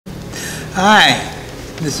Hi,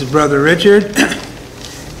 this is Brother Richard,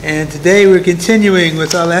 and today we're continuing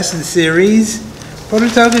with our lesson series,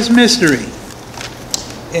 Prototokos Mystery.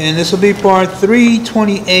 And this will be part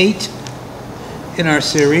 328 in our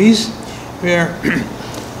series. We are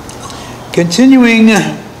continuing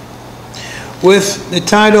with the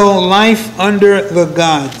title, Life Under the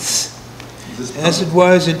Gods, as it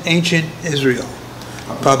was in ancient Israel.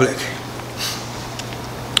 Public.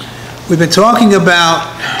 We've been talking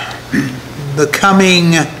about the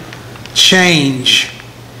coming change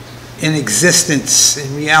in existence,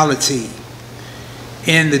 in reality,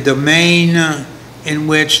 in the domain in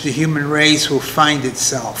which the human race will find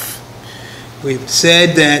itself. We've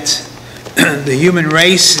said that the human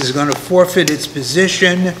race is going to forfeit its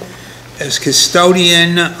position as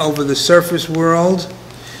custodian over the surface world.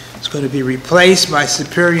 It's going to be replaced by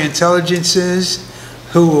superior intelligences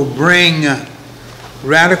who will bring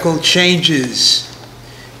radical changes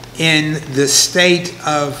in the state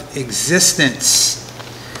of existence.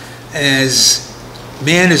 As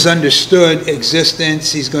man has understood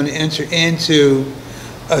existence, he's going to enter into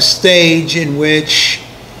a stage in which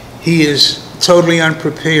he is totally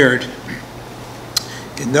unprepared.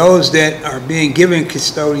 And those that are being given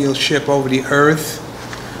custodialship over the earth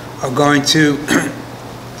are going to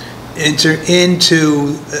enter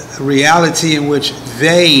into a reality in which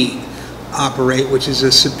they operate, which is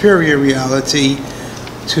a superior reality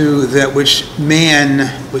to that which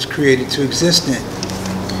man was created to exist in.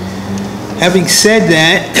 Having said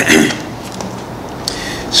that,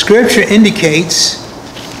 Scripture indicates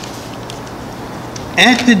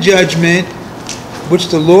at the judgment which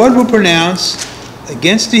the Lord will pronounce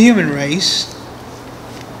against the human race,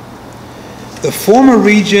 the former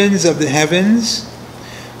regions of the heavens,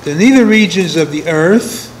 the nether regions of the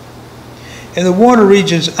earth, and the water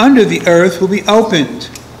regions under the earth will be opened.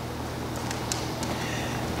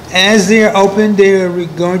 As they are opened, they are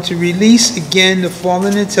going to release again the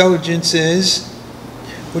fallen intelligences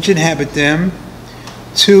which inhabit them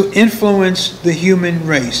to influence the human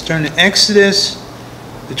race. Turn to Exodus,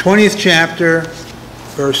 the 20th chapter,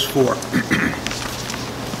 verse 4.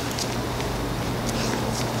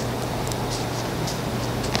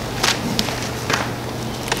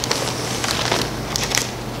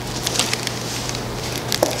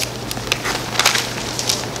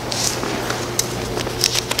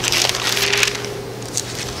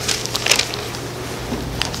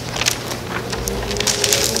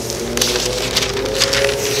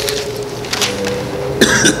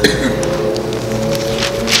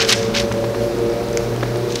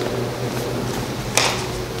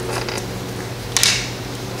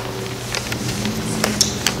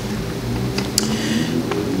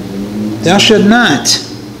 Thou shalt not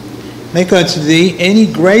make unto thee any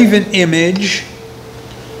graven image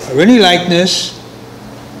or any likeness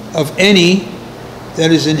of any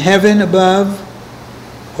that is in heaven above,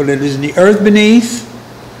 or that is in the earth beneath,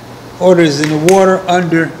 or that is in the water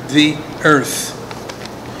under the earth.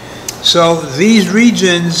 So these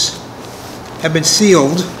regions have been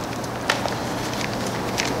sealed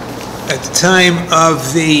at the time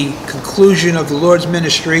of the conclusion of the Lord's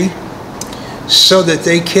ministry, so that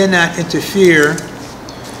they cannot interfere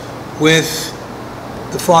with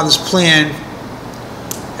the Father's plan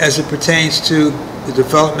as it pertains to the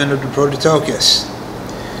development of the Prototokos.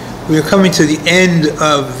 We are coming to the end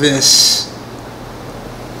of this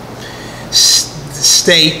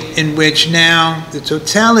state in which now the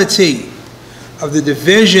totality of the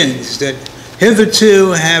divisions that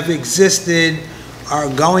hitherto have existed are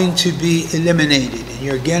going to be eliminated. And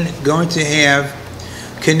you're again going to have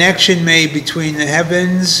connection made between the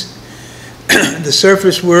heavens, the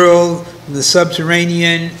surface world, the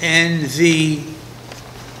subterranean, and the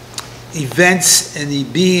events and the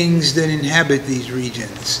beings that inhabit these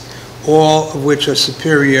regions, all of which are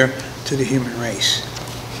superior to the human race.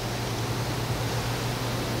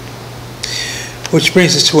 Which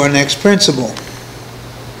brings us to our next principle.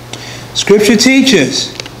 Scripture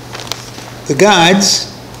teaches the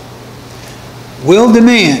gods will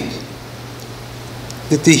demand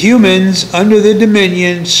that the humans under their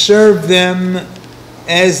dominion serve them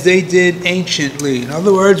as they did anciently. In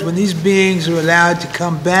other words, when these beings are allowed to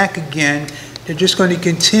come back again, they're just going to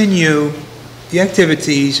continue the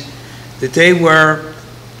activities that they were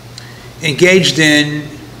engaged in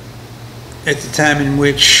at the time in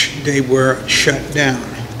which they were shut down.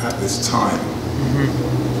 At this time,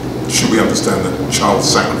 should we understand that child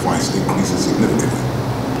sacrifice increases significantly?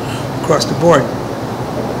 Across the board.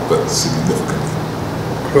 But significantly?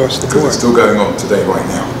 Across the board. Because it's still going on today, right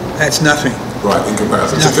now. That's nothing. Right, in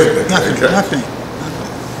comparison to nothing.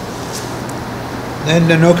 Then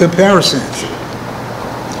there's no comparison.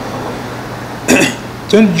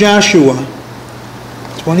 Turn to Joshua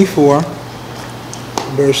 24,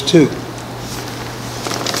 verse 2.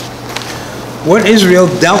 What Israel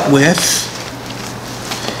dealt with,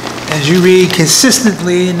 as you read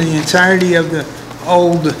consistently in the entirety of the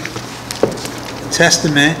Old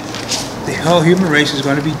Testament, the whole human race is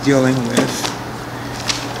going to be dealing with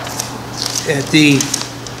at the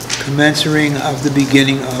commencing of the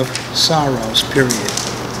beginning of sorrows, period.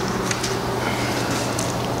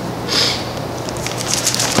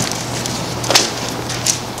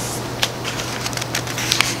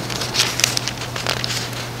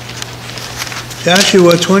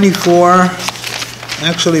 Joshua 24,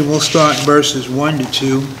 actually we'll start in verses 1 to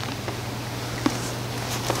 2.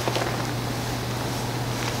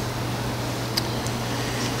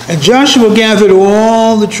 And Joshua gathered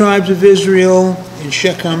all the tribes of Israel in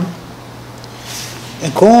Shechem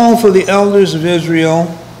and called for the elders of Israel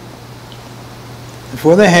and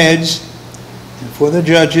for the heads and for the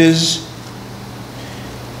judges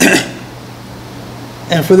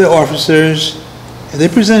and for the officers, and they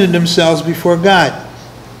presented themselves before God.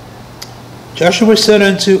 Joshua said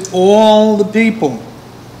unto all the people,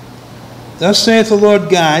 Thus saith the Lord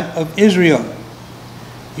God of Israel,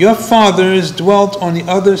 Your fathers dwelt on the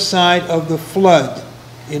other side of the flood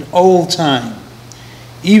in old time,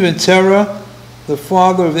 even Terah, the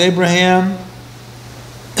father of Abraham,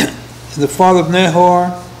 and the father of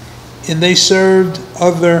Nahor, and they served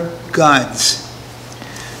other gods.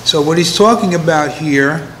 So what he's talking about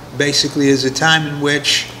here basically is a time in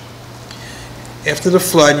which, after the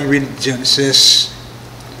flood, you read Genesis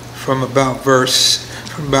from about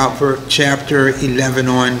chapter 11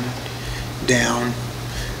 on down,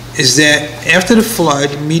 is that after the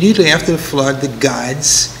flood, immediately after the flood, the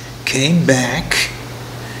gods came back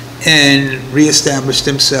and reestablished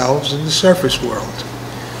themselves in the surface world.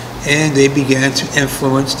 And they began to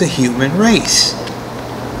influence the human race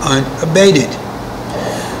unabated.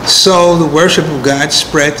 So the worship of God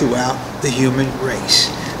spread throughout the human race.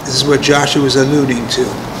 This is what Joshua was alluding to.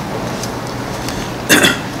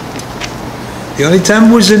 The only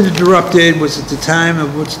time it was interrupted was at the time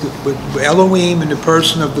of which Elohim, in the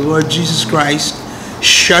person of the Lord Jesus Christ,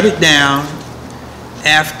 shut it down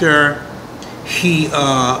after he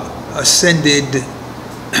ascended,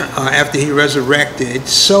 after he resurrected,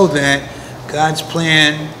 so that God's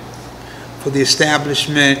plan for the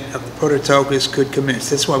establishment of the Prototokos could commence.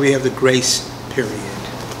 That's why we have the grace period.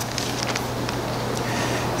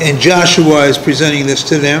 And Joshua is presenting this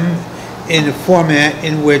to them in a format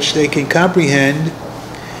in which they can comprehend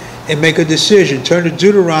and make a decision. Turn to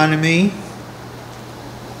Deuteronomy,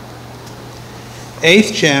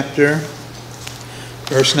 8th chapter,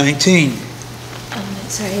 verse 19.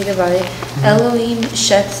 Sorry about it. Elohim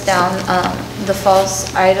shuts down the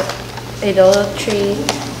false idolatry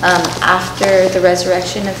after the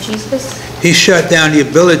resurrection of Jesus? He shut down the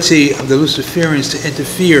ability of the Luciferians to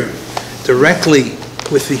interfere directly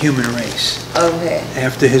with the human race. Okay.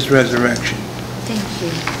 After his resurrection. Thank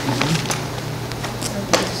you.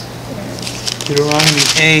 Deuteronomy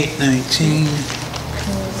 8:19.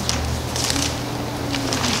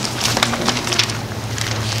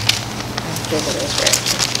 After the resurrection.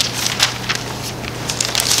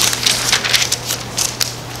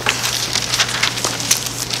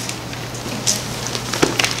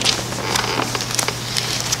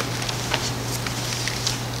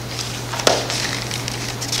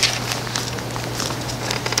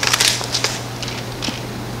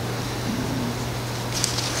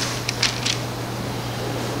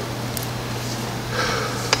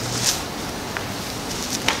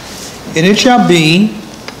 And it shall be,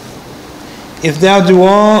 if thou do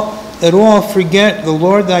at all forget the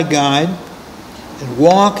Lord thy God, and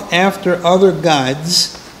walk after other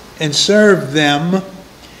gods, and serve them,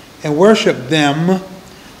 and worship them,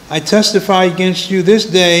 I testify against you this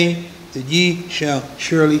day that ye shall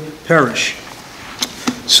surely perish.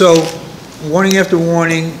 So, warning after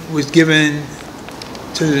warning was given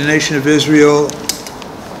to the nation of Israel,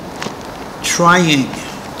 trying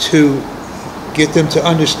to get them to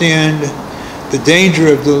understand the danger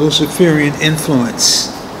of the Luciferian influence,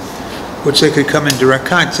 which they could come in direct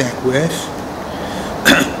contact with,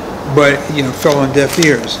 but fell on deaf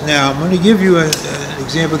ears. Now I'm going to give you an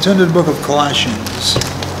example. Turn to the book of Colossians.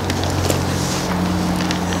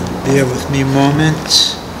 Bear with me a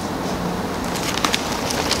moment.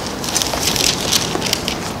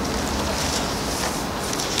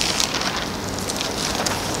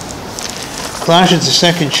 Colossians, the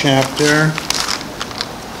 2nd chapter.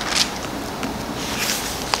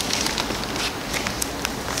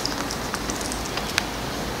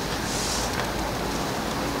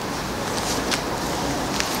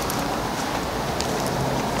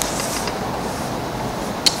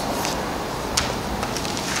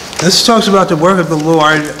 This talks about the work of the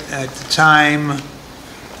Lord at the time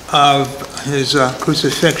of his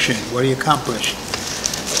crucifixion, what he accomplished.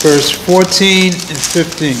 Verse 14 and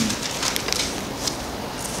 15.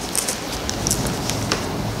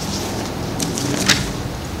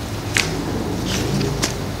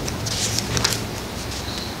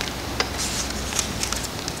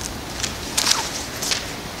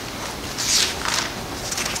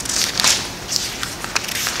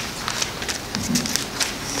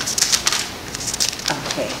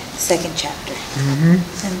 Okay, second chapter. And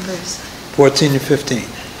verse. 14 and 15.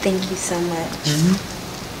 Thank you so much.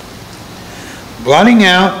 Blotting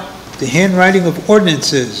out the handwriting of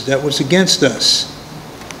ordinances that was against us,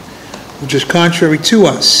 which was contrary to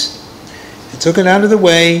us, and took it out of the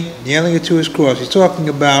way, nailing it to his cross. He's talking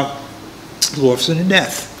about the law of sin and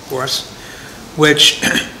death, of course, which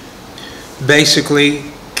basically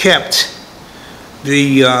kept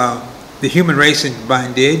the human race in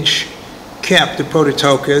bondage, kept the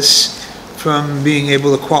Prototokos from being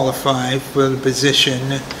able to qualify for the position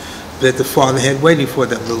that the Father had waiting for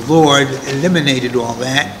them. The Lord eliminated all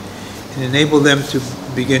that and enabled them to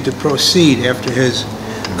begin to proceed after his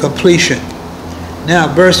completion.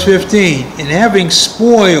 Now, verse 15, and having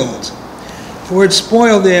spoiled, the word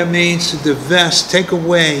spoil there means to divest, take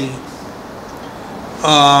away,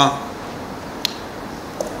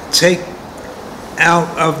 take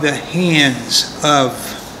out of the hands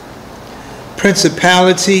of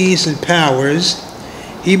principalities and powers.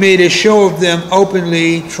 He made a show of them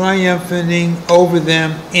openly, triumphing over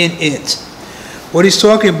them in it. What he's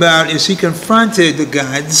talking about is he confronted the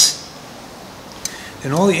gods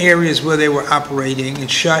in all the areas where they were operating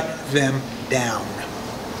and shut them down.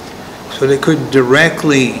 So they couldn't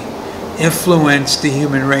directly influence the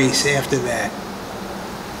human race after that.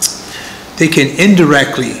 They can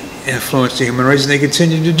indirectly influence the human race, and they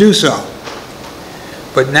continue to do so,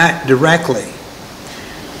 but not directly.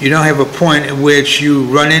 You don't have a point at which you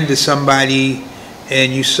run into somebody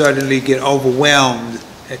and you suddenly get overwhelmed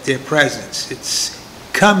at their presence. It's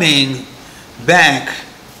coming back,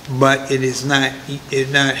 but it is not.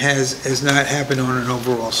 Has not happened on an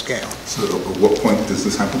overall scale. So at what point does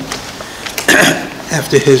this happen?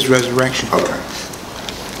 After his resurrection. Okay.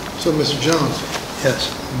 So, Mr. Jones, Yes.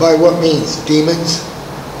 by what means? Demons?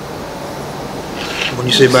 When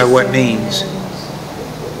you say by what means?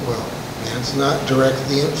 Well, man's not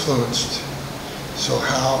directly influenced. So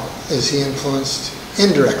how is he influenced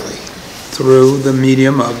indirectly? Through the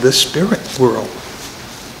medium of the spirit world.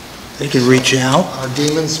 They can reach out. Are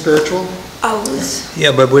demons spiritual? Always.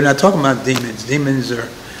 Yeah, but we're not talking about demons. Demons are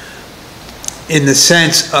in the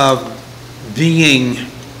sense of being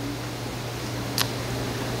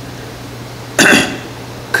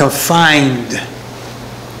confined.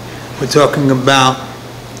 We're talking about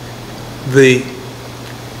the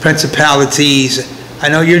principalities. I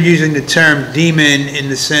know you're using the term demon in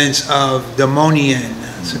the sense of demonian,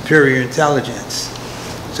 superior intelligence.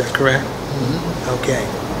 Is that correct? Okay.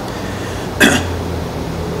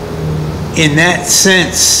 In that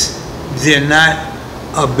sense, they're not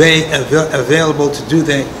available to do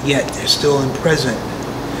that yet. They're still in prison.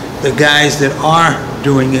 The guys that are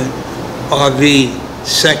doing it are the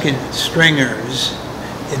second stringers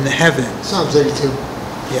in the heavens. Psalms 82.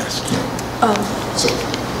 Yes.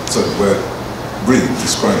 So we're really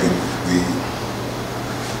describing the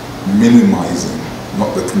minimizing,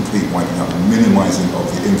 not the complete wiping out, the minimizing of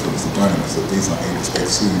the influence, the dynamics that these are able to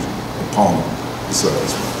exude upon the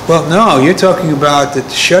service. Well, no, you're talking about the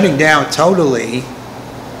shutting down totally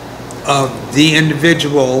of the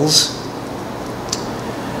individuals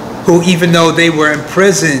who, even though they were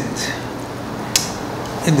imprisoned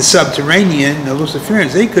in the subterranean, the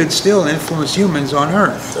Luciferians, they could still influence humans on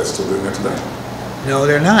Earth. They're still doing that today. No,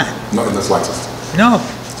 they're not. Not in the slightest. No.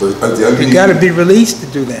 So the only You got to be released to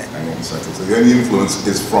do that. hang on a second. So the only influence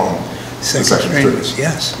is from the Second second stringers, stringers.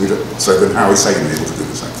 yes. So then how is Satan able to do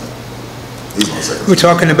the same thing? He's not a second We're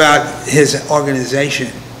stringer. talking about his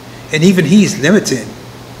organization, and even he's limited.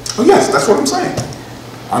 Oh yes, that's what I'm saying.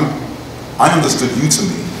 I understood you to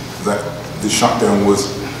mean that the shutdown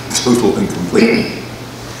was total and complete.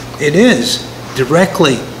 It is,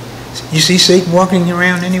 directly. You see Satan walking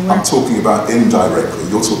around anywhere? I'm talking about indirectly.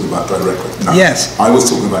 You're talking about directly. No, Yes. I was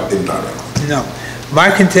talking about indirectly. No. My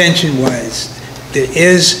contention was there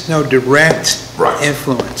is no direct Right.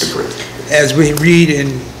 influence. Agreed. As we read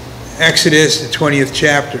in Exodus, the 20th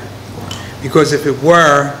chapter. Because if it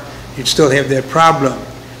were, you'd still have that problem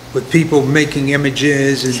with people making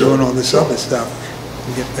images and Sure, doing all this sure. other stuff.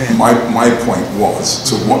 My point was,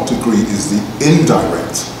 to what degree is the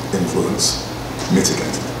indirect influence mitigated?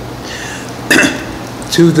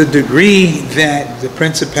 to the degree that the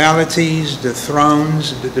principalities, the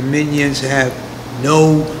thrones, the dominions have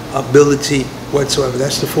no ability whatsoever.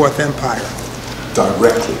 That's the fourth empire.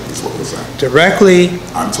 Directly is what you're saying. Directly,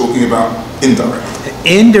 I'm talking about indirectly.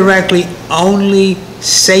 indirectly, only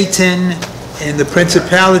Satan and the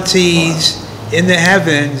principalities in the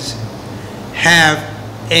heavens have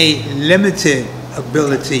a limited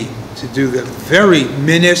ability to do that. Very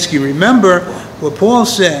minuscule. Remember what Paul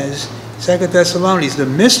says, 2 Thessalonians, the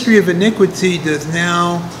mystery of iniquity does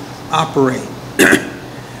now operate.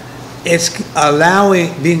 It's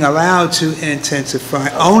being allowed to intensify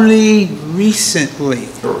only recently.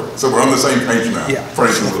 Sure. So we're on the same page now. Yeah.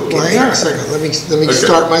 Praise the Lord. Well, hang on a second. Let me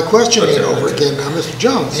start my questioning over again now, Mr.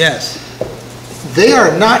 Jones. Yes. They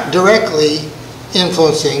are not directly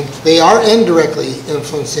influencing, they are indirectly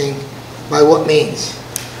influencing by what means?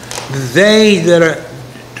 They that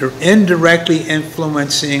are indirectly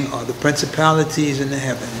influencing are the principalities in the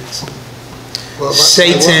heavens. Well, by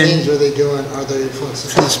Satan. what means are they doing, are they To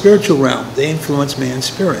influencing? the spiritual realm, they influence man's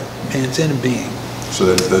spirit, man's inner being.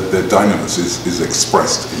 So their dynamis is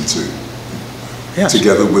expressed into, Yes.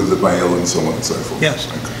 together with the Baal and so on and so forth. Yes.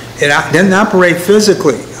 Okay. It doesn't operate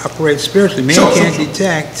physically, it operates spiritually. Man Sure, can't sure.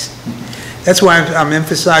 detect. That's why I'm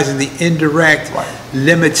emphasizing the indirect Right.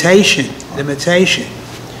 limitation.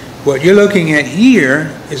 What you're looking at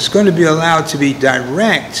here is going to be allowed to be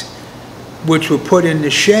direct, which will put in the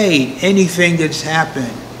shade anything that's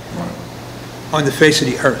happened Right. on the face of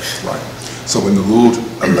the earth. Right. So when the Lord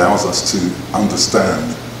allows us to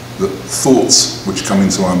understand that thoughts which come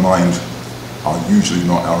into our mind are usually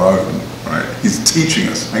not our own, right? He's teaching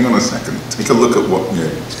us. Hang on a second. Take a look at what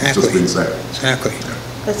has just been said. Exactly.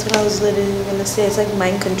 That's what I was literally going to say. It's like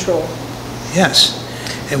mind control. Yes.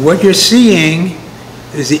 And what you're seeing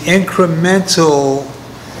is the incremental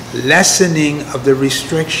lessening of the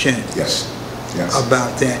restriction Yes. Yes.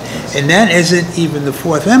 about that. Yes. And that isn't even the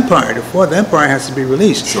fourth empire. The fourth empire has to be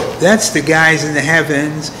released. Sure. That's the guys in the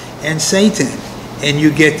heavens and Satan. And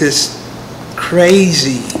you get this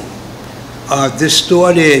crazy,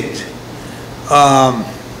 distorted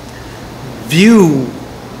view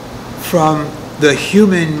from the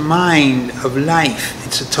human mind of life.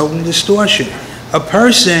 It's a total distortion. A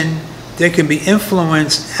person that can be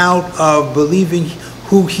influenced out of believing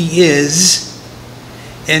who he is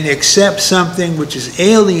and accept something which is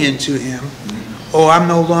alien to him. Oh, I'm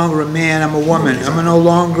no longer a man, I'm a woman. I'm no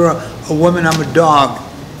longer a woman, I'm a dog.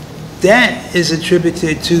 That is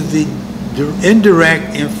attributed to the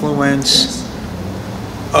indirect influence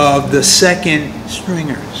of the second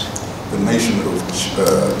stringers. The nation of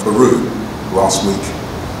Peru last week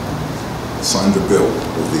signed a bill,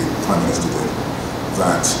 or the Prime Minister did,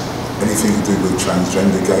 that anything to do with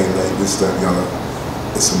transgender, gay, lay, this, that, the other,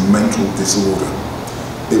 it's a mental disorder.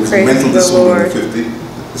 It was a Praise mental the disorder Lord. in the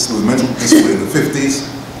 50s. This was a mental disorder in the 50s.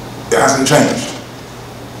 It hasn't changed.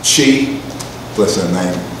 She, bless her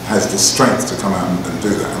name, has the strength to come out and do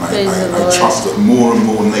that. And Praise the I Lord. trust that more and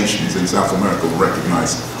more nations in South America will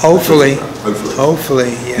recognize. Hopefully, Hopefully. hopefully,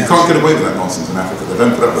 You yes. can't get away with that nonsense in Africa. They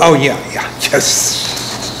don't put up with Oh, it. yeah, yes.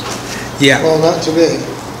 Yeah, Well, not today.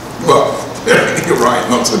 Well, you're right,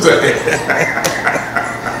 not today.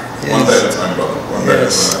 One day at a time, brother. One day at a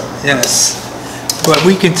yes, time. yes. But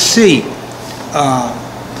we can see a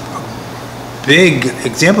big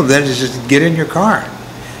example of that is just get in your car.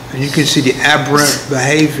 And you can see the aberrant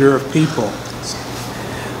behavior of people.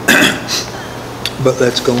 But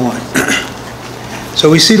let's go on. So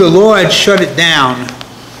we see the Lord shut it down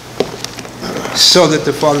so that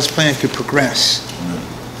the Father's plan could progress.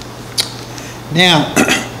 Now,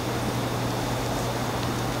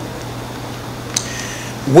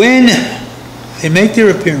 when they make their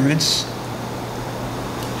appearance,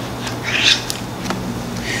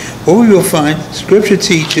 what we will find, Scripture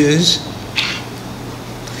teaches,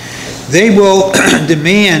 they will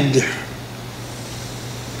demand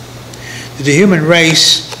that the human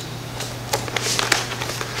race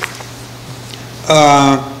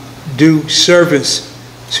do service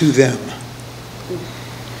to them.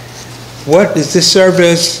 What does this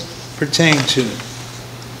service pertain to?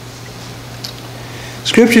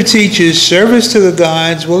 Scripture teaches service to the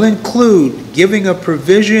gods will include giving of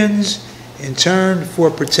provisions in turn for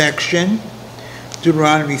protection.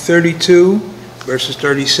 Deuteronomy 32, verses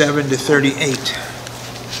 37 to 38.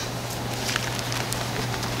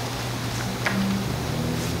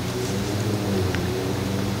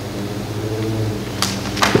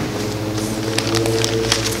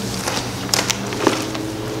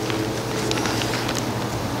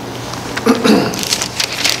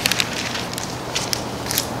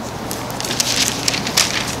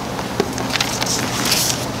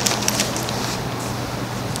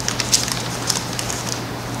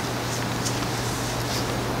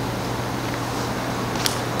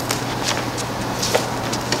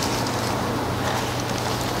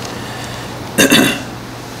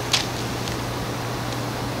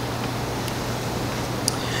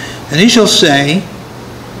 And he shall say,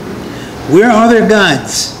 where are their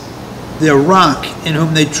gods, their rock in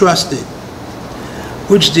whom they trusted,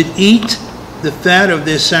 which did eat the fat of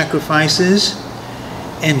their sacrifices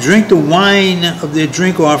and drink the wine of their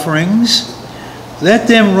drink offerings? Let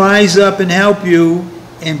them rise up and help you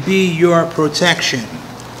and be your protection.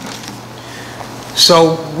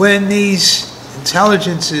 So when these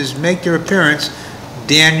intelligences make their appearance,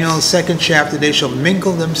 Daniel, 2nd chapter, they shall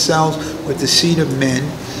mingle themselves with the seed of men.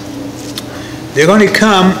 They're going to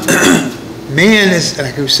come. Man is,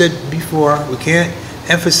 like we said before, we can't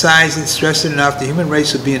emphasize and stress it enough, the human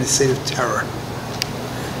race will be in a state of terror.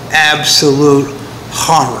 Absolute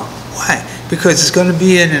horror. Why? Because it's going to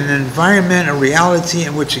be in an environment, a reality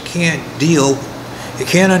in which it can't deal, it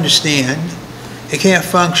can't understand, it can't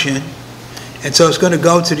function, and so it's going to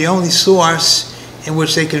go to the only source in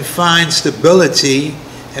which they can find stability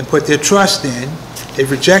and put their trust in.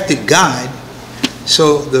 They've rejected God,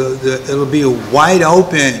 so it'll be a wide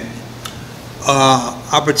open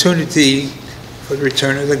opportunity for the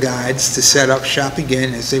return of the gods to set up shop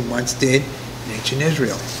again as they once did in ancient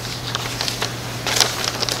Israel.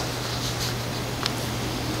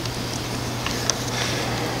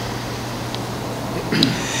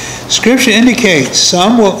 Scripture indicates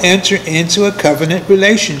some will enter into a covenant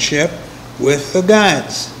relationship with the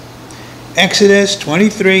gods. Exodus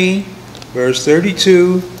 23, verse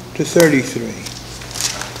 32 to 33.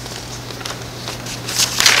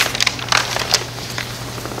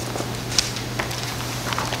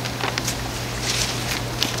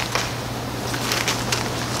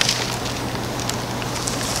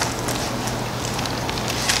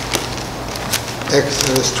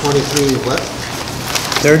 Exodus 23, what?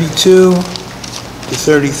 32 to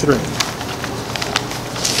 33.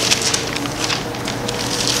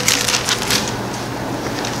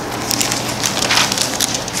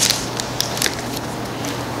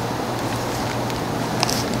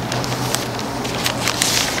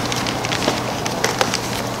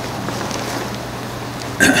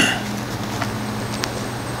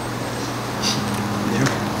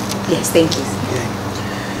 Yes, thank you.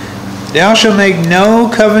 Okay. Thou shalt make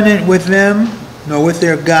no covenant with them, nor with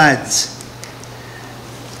their gods.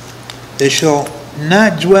 They shall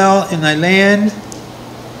not dwell in thy land,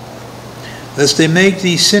 lest they make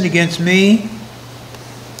thee sin against me.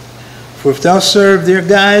 For if thou serve their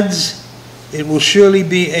gods, it will surely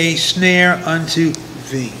be a snare unto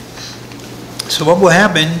thee. So what will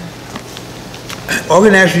happen?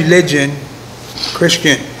 Organized religion,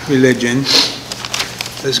 Christian religion,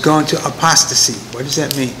 is going to apostasy. What does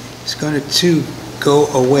that mean? It's going to go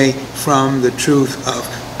away from the truth of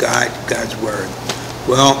God's word.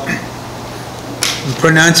 Well, the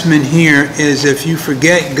pronouncement here is if you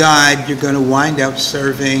forget God, you're going to wind up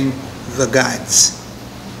serving the gods.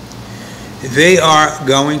 They are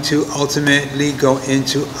going to ultimately go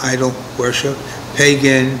into idol worship,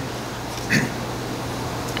 pagan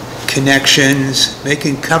connections,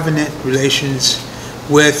 making covenant relations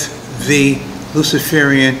with the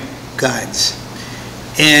Luciferian gods.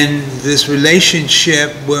 And this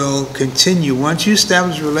relationship will continue. Once you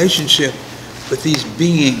establish a relationship with these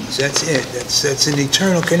beings, that's it. That's an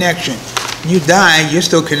eternal connection. When you die, you're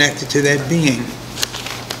still connected to that being.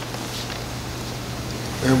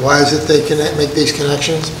 And why is it they make these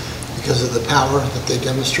connections? Because of the power that they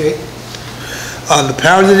demonstrate? The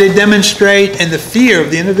power that they demonstrate and the fear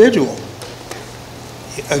of the individual.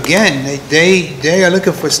 Again, they are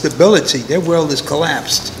looking for stability. Their world is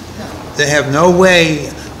collapsed. They have no way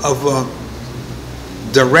of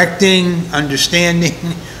directing, understanding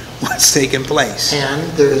what's taking place.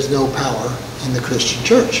 And there is no power in the Christian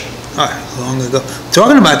church. All right, long ago.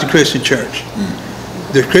 Talking about the Christian church.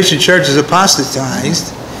 The Christian church is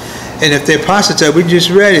apostatized, and if they apostatize, we just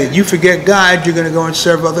read it, you forget God, you're going to go and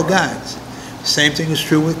serve other gods. Same thing is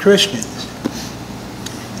true with Christians.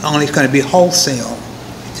 Only it's going to be wholesale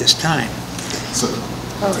at this time. So,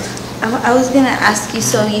 okay. I was going to ask you,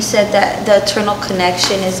 so you said that the eternal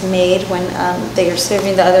connection is made when they are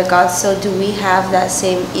serving the other gods, so do we have that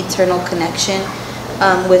same eternal connection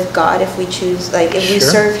with God if we choose, like if we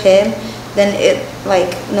serve Him, then it, like,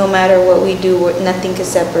 no matter what we do, nothing can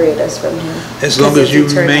separate us from Him? As long as you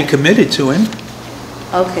remain committed to Him.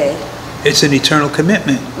 Okay. It's an eternal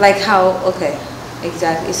commitment. Like how, okay,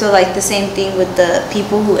 exactly. So like the same thing with the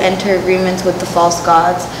people who enter agreements with the false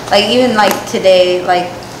gods. Like even like today, like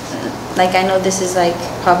I know this is like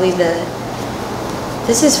probably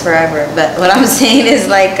this is forever, but what I'm saying is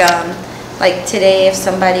like today if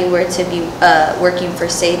somebody were to be working for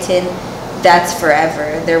Satan, that's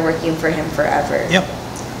forever. They're working for him forever. Yep.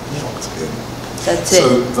 That's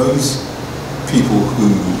so it. those people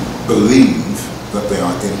who believe that they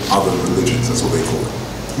are in other religions. That's what they call it.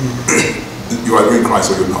 You're either in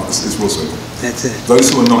Christ or you're not. It's real simple. That's it.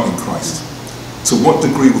 Those who are not in Christ, to what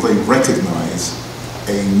degree will they recognize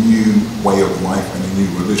a new way of life and a new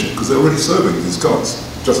religion? Because they're already serving these gods,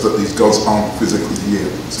 just that these gods aren't physically here,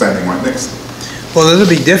 standing right next to them. Well, it'll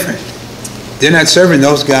be different. They're not serving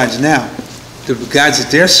those gods now. The gods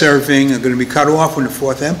that they're serving are going to be cut off when the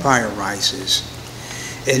Fourth Empire rises.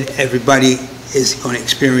 And everybody is going to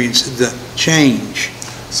experience the change.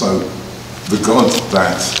 So, the god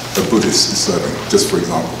that a Buddhist is serving, just for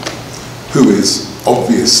example, who is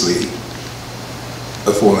obviously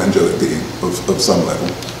a fallen angelic being of some level,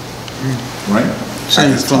 right?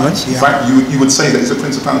 Some influence, yeah. In fact, you would say that it's a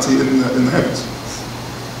principality in the heavens.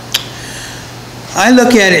 I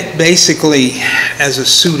look at it basically as a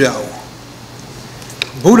pseudo.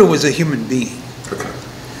 Buddha was a human being. Okay.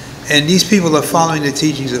 And these people are following the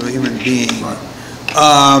teachings of a human being. Right.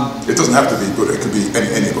 It doesn't have to be Buddha, it could be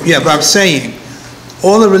anybody. Yeah, but I'm saying,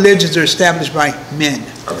 all the religions are established by men.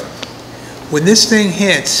 Okay. When this thing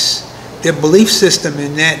hits, their belief system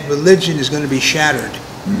in that religion is going to be shattered.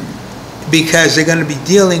 Because they're going to be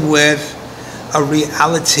dealing with a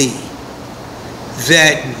reality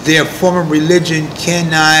that their former religion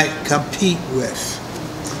cannot compete with.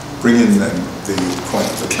 Bring in then the point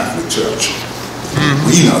of the Catholic Church.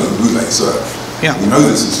 We know who they serve. Yeah. We know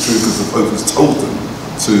this is true because the Pope has told them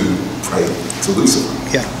to pray to Lucifer.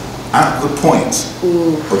 Yeah. At the point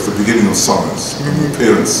of the beginning of sorrows and the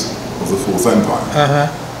appearance of the Fourth Empire,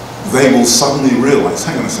 they will suddenly realize,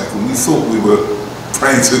 hang on a second, we thought we were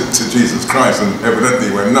praying to Jesus Christ, and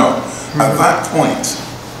evidently we're not. At that point,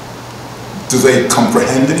 do they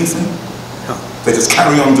comprehend anything? No. They just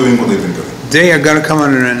carry on doing what they've been doing. They are going to come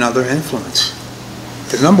under another influence.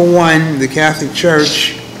 Because number one, the Catholic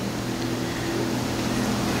Church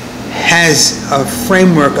has a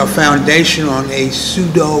framework, a foundation on a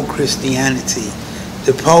pseudo-Christianity.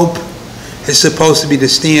 The Pope is supposed to be the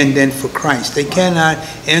stand-in for Christ. They cannot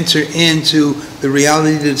enter into the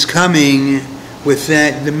reality that's coming with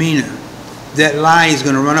that demeanor. That lie is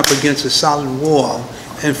going to run up against a solid wall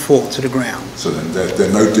and fall to the ground. So then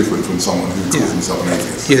they're no different from someone who calls himself an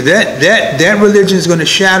atheist. Yeah, that religion is going to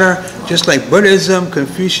shatter, just like Buddhism,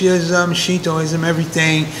 Confucianism, Shintoism,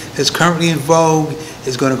 everything that's currently in vogue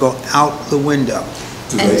is going to go out the window.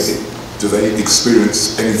 Do they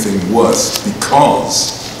experience anything worse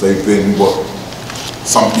because they've been what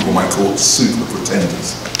some people might call super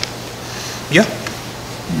pretenders? Yeah.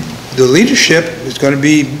 The leadership is going to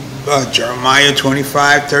be Jeremiah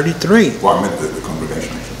 25:33. Well, I meant the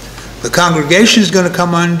congregation. The congregation is going to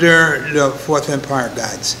come under the Fourth Empire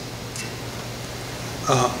gods.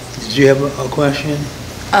 Did you have a question?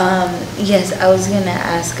 Yes, I was gonna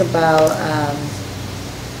ask about.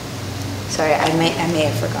 Sorry, I may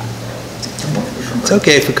have forgotten. It's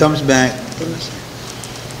okay if it comes back. Thank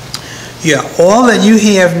you. Yeah, all that you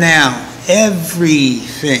have now,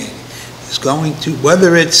 everything is going to,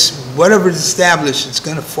 whatever it's established, it's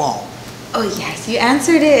going to fall. Oh yes, you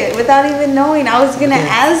answered it without even knowing. I was gonna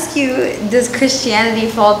ask you, does Christianity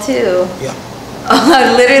fall too? Yeah.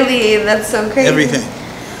 Oh, literally, that's so crazy. Everything.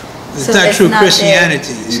 It's So not it's true not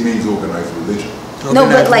Christianity. He means organized religion. No,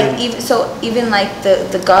 but like even like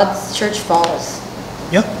the God's church falls.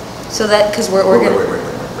 Yeah. So that because we're Wait. organized.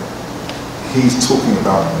 He's talking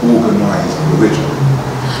about organized religion.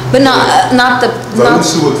 But not the.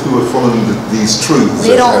 Those who are following these truths.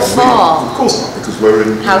 They don't as we- fall. Of course not, because we're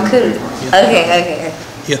in. How could? Okay.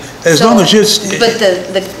 Yeah. As long as you're. But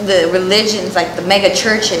the religions like the mega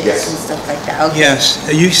churches Yes. and stuff like that. Okay. Yes.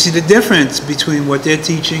 You see the difference between what they're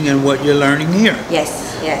teaching and what you're learning here. Yes.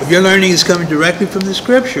 What you're learning is coming directly from the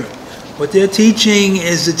scripture. What they're teaching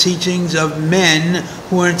is the teachings of men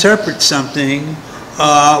who interpret something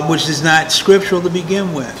which is not scriptural to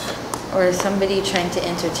begin with. Or somebody trying to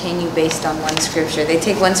entertain you based on one scripture. They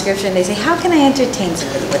take one scripture and they say, "How can I entertain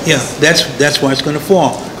somebody with Yeah, this?" that's why it's going to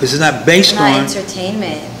fall, because it's not based It's not on.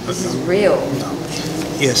 entertainment. This is real.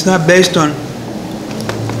 Yeah, it's not based on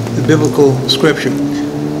the biblical scripture.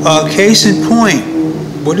 Case in point,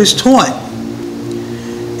 what is taught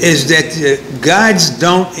is that gods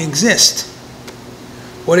don't exist.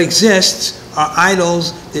 What exists are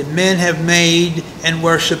idols that men have made and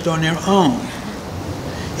worshipped on their own.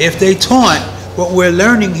 If they taught what we're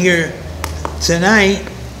learning here tonight,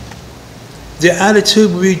 their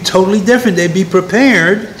attitude would be totally different. They'd be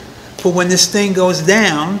prepared for when this thing goes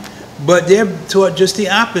down, but they're taught just the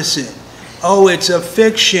opposite. Oh, it's a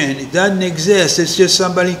fiction. It doesn't exist. It's just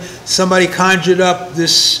somebody conjured up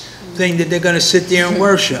this thing that they're going to sit there and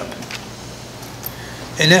worship.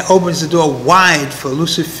 And that opens the door wide for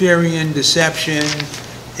Luciferian deception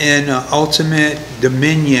and ultimate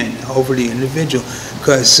dominion over the individual.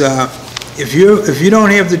 Because if you don't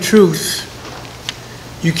have the truth,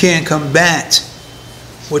 you can't combat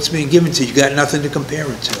what's being given to you. You got nothing to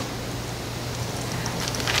compare it to.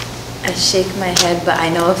 I shake my head, but I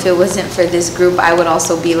know if it wasn't for this group, I would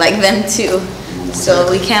also be like them too. So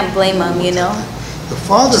we can't blame them, you know? The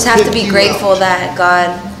Father Just have to picked be you grateful out. that God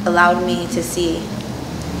allowed me to see.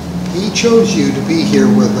 He chose you to be here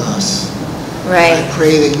with us. Right. I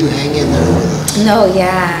pray that you hang in there with us. No,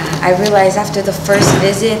 yeah. I realized after the first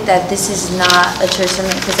visit that this is not a church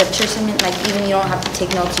sermon, because at church sermon, like, even you don't have to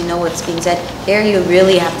take notes, you know what's being said. Here you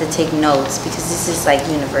really have to take notes, because this is like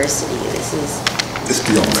university. This is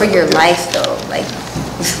for your life, though. Like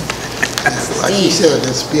he said,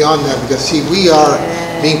 it's beyond that, because see, we are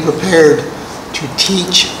being prepared to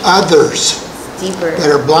teach others deeper. that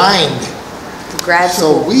are blind. Grad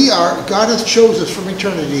So school. God has chosen us from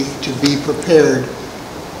eternity to be prepared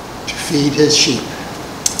to feed his sheep.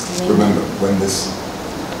 Remember, when this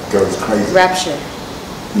goes crazy, Rapture.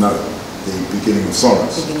 no, the beginning of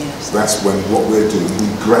sorrows, Beginning of sorrows. that's when what we're doing, we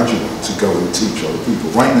graduate to go and teach other people.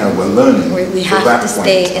 Right now, we're learning. We for have that to point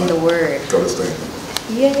stay in time. the Word. Got to stay in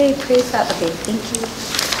the Word. Yay, praise God. Okay, thank you.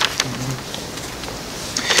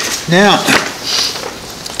 Now,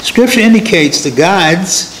 Scripture indicates the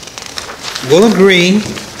gods will agree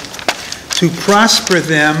to prosper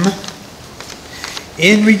them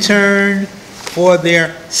in return for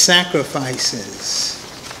their sacrifices.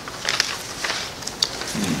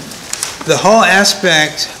 The whole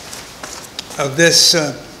aspect of this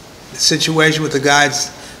situation with the gods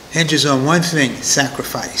hinges on one thing: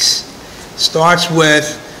 sacrifice. Starts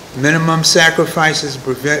with minimum sacrifices,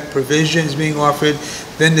 provisions being offered,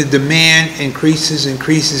 then the demand increases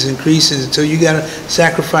until you got to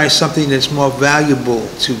sacrifice something that's more valuable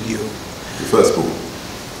to you. The firstborn.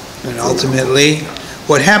 And ultimately,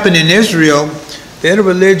 what happened in Israel, they had a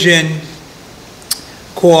religion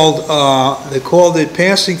called, they called it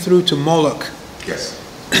passing through to Moloch. Yes.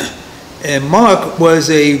 And Moloch was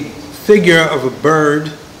a figure of a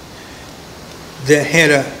bird that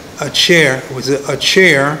had a chair. It was a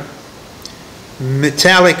chair,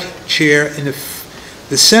 metallic chair, and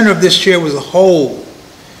the center of this chair was a hole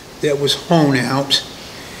that was hewn out.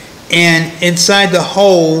 And inside the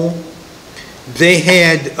hole, they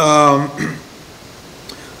had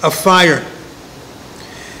a fire.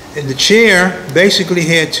 And the chair basically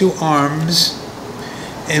had two arms.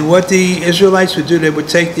 And what the Israelites would do, they would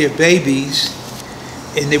take their babies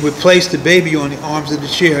and they would place the baby on the arms of the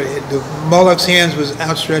chair. The Moloch's hands was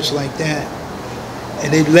outstretched like that.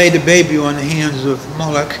 And they'd lay the baby on the hands of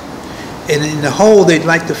Moloch. And in the hole, they'd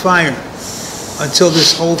light the fire until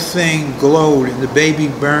this whole thing glowed and the baby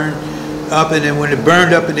burned up. And then when it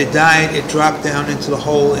burned up and it died, it dropped down into the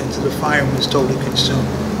hole, into the fire, and was totally consumed.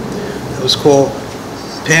 It was called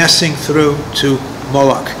passing through to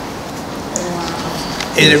Moloch.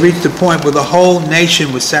 And it reached the point where the whole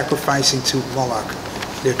nation was sacrificing to Moloch,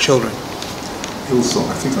 their children. Hillsong,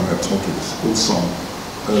 I think I may have told you this, Hillsong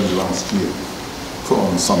early last year put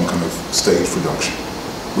on some kind of stage production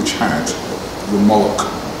which had the Moloch,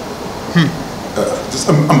 just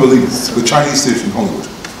unbelievable, the Chinese theatre in Hollywood.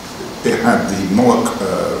 It had the Moloch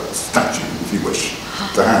statue, if you wish,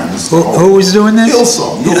 the hands. Who was doing this?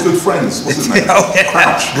 Hillsong, your good friends, what's his name? Oh, yeah.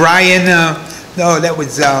 Crouch. Brian, no, that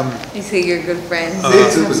was, You say you're good friends.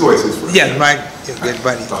 It was always his friend. yeah, right, yeah, good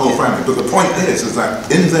buddy. The whole Yeah. family. But the point is that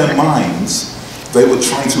in their minds, they were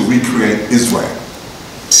trying to recreate Israel.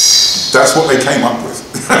 That's what they came up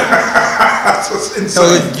with. That's insane.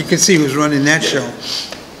 So you can see who's running that show.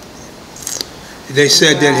 They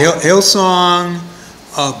said that Hillsong,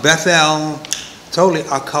 Bethel, totally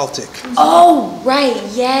occultic. Oh, right.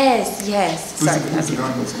 Yes, yes. Who's Sorry. who's the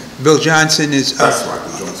guy who's- Bill Johnson is, That's right,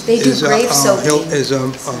 the Johnson. They do grave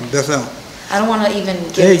soaking. Bethel. I don't want to even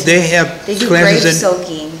They, get. they have They do grave classes in,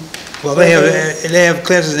 soaking. well, they have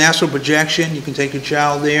classes in astral projection. You can take your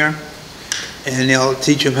child there, and they'll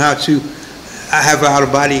teach them how to have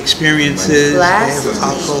out-of-body experiences. They have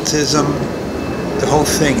Blasphemy. occultism. The whole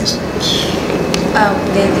thing is.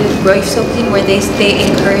 They do grave soaking where they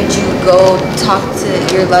encourage you to go talk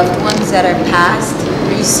to your loved ones that are passed,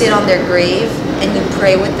 where you sit on their grave and you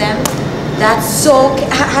pray with them. That's so.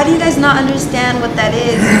 How do you guys not understand what that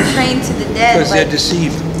is? You're praying to the dead. Because they're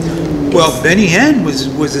deceived. Well, Benny Hinn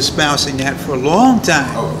was espousing that for a long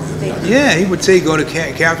time. Oh, really? Yeah, he would say go to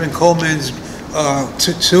Catherine Coleman's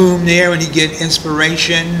tomb there and he'd get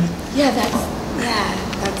inspiration. Yeah,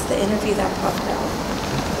 that's the interview that popped out.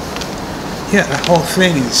 Yeah, the whole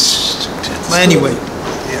thing is. Well, anyway,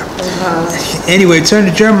 yeah. Anyway, turn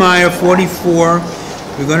to Jeremiah 44,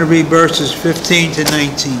 We're going to read verses 15 to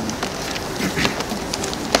 19.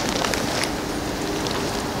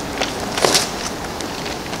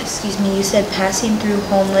 Excuse me, you said passing through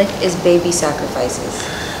Holmlich is baby sacrifices.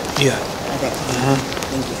 Yeah. Okay.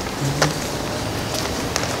 Thank you.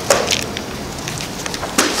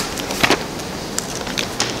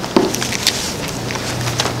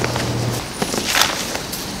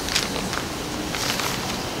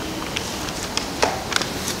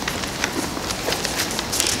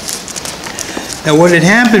 Now what had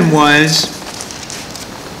happened was,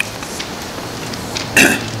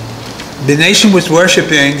 the nation was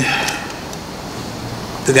worshiping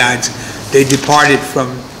the gods. They departed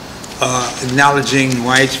from acknowledging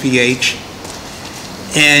YHVH,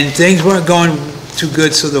 and things weren't going too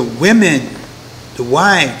good, so the women, the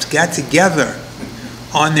wives, got together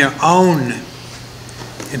on their own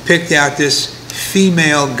and picked out this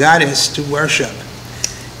female goddess to worship.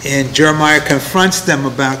 And Jeremiah confronts them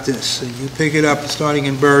about this. So you pick it up starting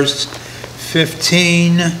in verse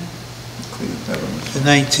 15 to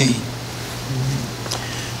 19.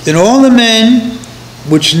 Then all the men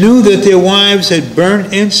which knew that their wives had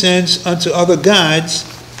burned incense unto other gods,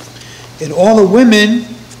 and all the women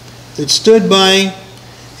that stood by,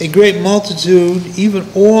 a great multitude, even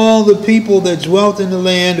all the people that dwelt in the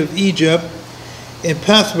land of Egypt, and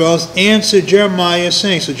Pathros, answered Jeremiah,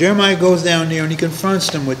 saying, so Jeremiah goes down there and he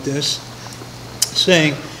confronts them with this,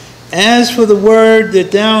 saying, as for the word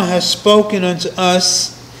that thou hast spoken unto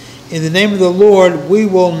us in the name of the Lord, we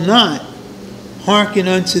will not hearken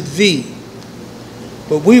unto thee,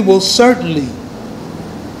 but we will certainly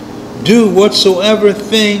do whatsoever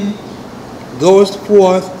thing goeth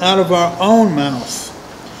forth out of our own mouth,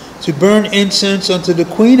 to burn incense unto the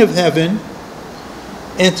Queen of heaven,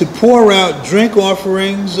 and to pour out drink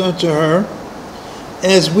offerings unto her,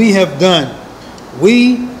 as we have done,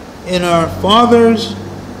 we and our fathers,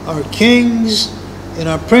 our kings, and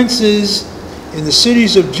our princes, in the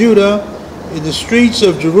cities of Judah, in the streets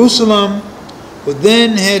of Jerusalem. For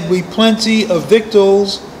then had we plenty of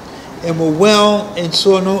victuals, and were well, and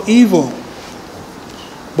saw no evil.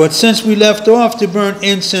 But since we left off to burn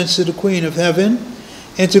incense to the Queen of heaven,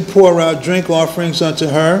 and to pour out drink offerings unto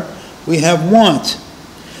her, we have want.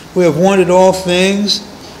 We have wanted all things,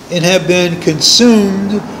 and have been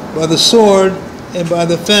consumed by the sword and by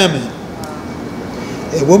the famine.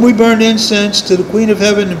 And when we burned incense to the Queen of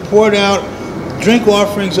heaven and poured out drink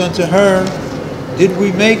offerings unto her, did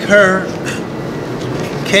we make her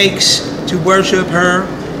cakes to worship her,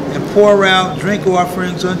 and pour out drink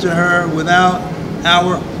offerings unto her without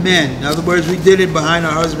our men? In other words, we did it behind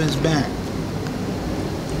our husband's back.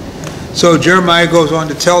 So Jeremiah goes on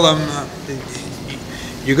to tell them,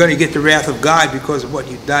 you're going to get the wrath of God because of what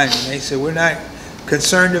you've done. And they say, we're not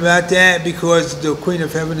concerned about that because the Queen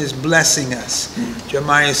of heaven is blessing us.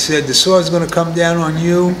 Jeremiah said, the sword's going to come down on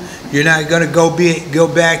you. You're not going to go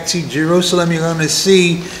back to Jerusalem. You're going to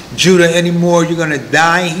see Judah anymore. You're going to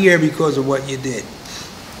die here because of what you did.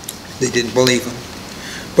 They didn't believe him.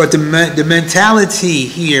 But the mentality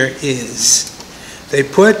here is, they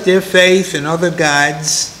put their faith in other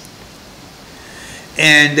gods,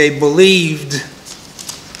 and they believed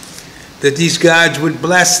that these gods would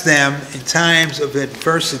bless them in times of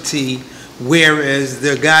adversity, whereas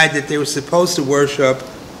the God that they were supposed to worship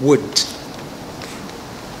wouldn't.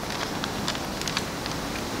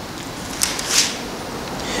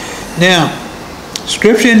 Now,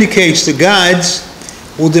 Scripture indicates the gods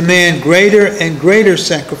will demand greater and greater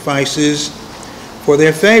sacrifices for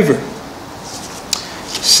their favor.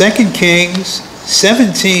 2 Kings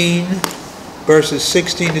 17, verses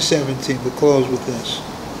 16 to 17. We'll close with this.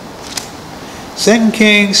 2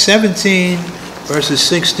 Kings 17, verses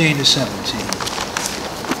 16 to 17.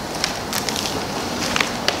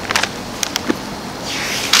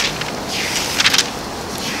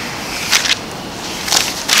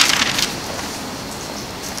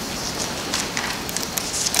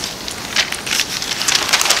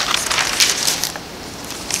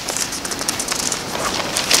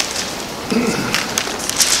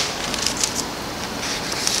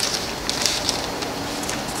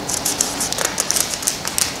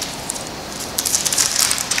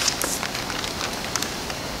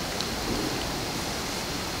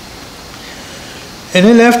 And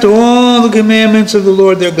they left all the commandments of the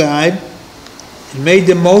Lord their God, and made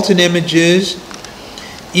them molten images,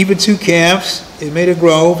 even 2 calves, and made a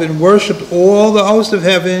grove, and worshipped all the host of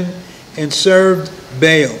heaven, and served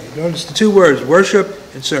Baal. Notice the 2 words, worship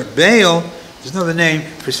and serve. Baal is another name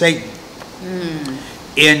for Satan.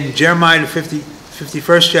 In Jeremiah the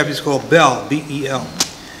 51st chapter, it's called Bel, B-E-L.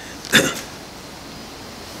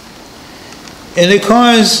 And they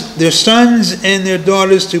caused their sons and their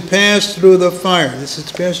daughters to pass through the fire. This is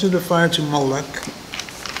to pass through the fire to Moloch.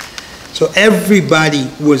 So everybody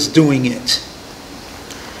was doing it.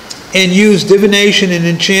 And used divination and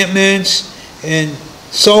enchantments and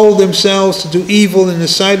sold themselves to do evil in the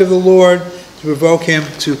sight of the Lord to provoke him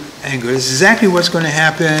to anger. This is exactly what's going to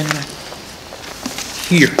happen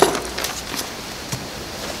here.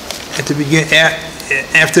 At the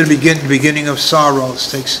after the beginning of sorrows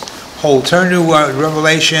takes hold. Turn to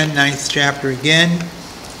Revelation 9th chapter again.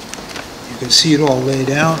 You can see it all laid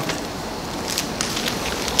out.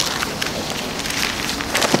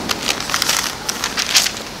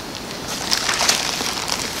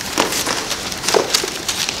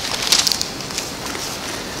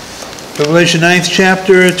 Revelation 9th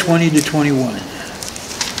chapter, 20 to 21.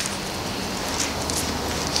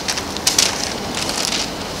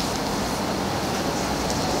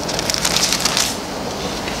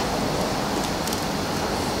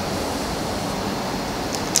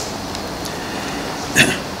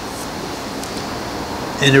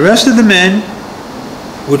 And the rest of the men,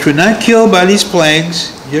 which were not killed by these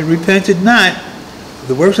plagues, yet repented not of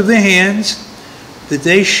the works of their hands, that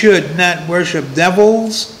they should not worship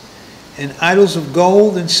devils and idols of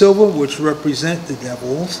gold and silver, which represent the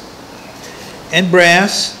devils, and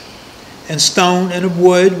brass, and stone, and of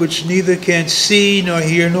wood, which neither can see, nor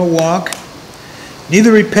hear, nor walk.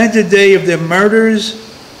 Neither repented they of their murders,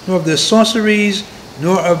 nor of their sorceries,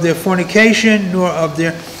 nor of their fornication, nor of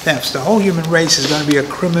their thefts. The whole human race is going to be a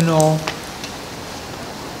criminal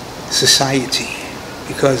society,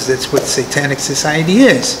 because that's what satanic society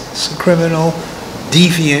is. It's a criminal,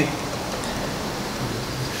 deviant,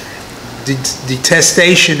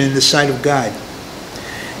 detestation in the sight of God.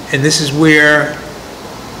 And this is where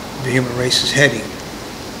the human race is heading.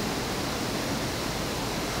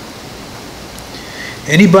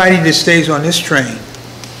 Anybody that stays on this train,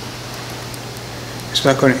 it's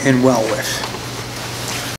not going to end well with.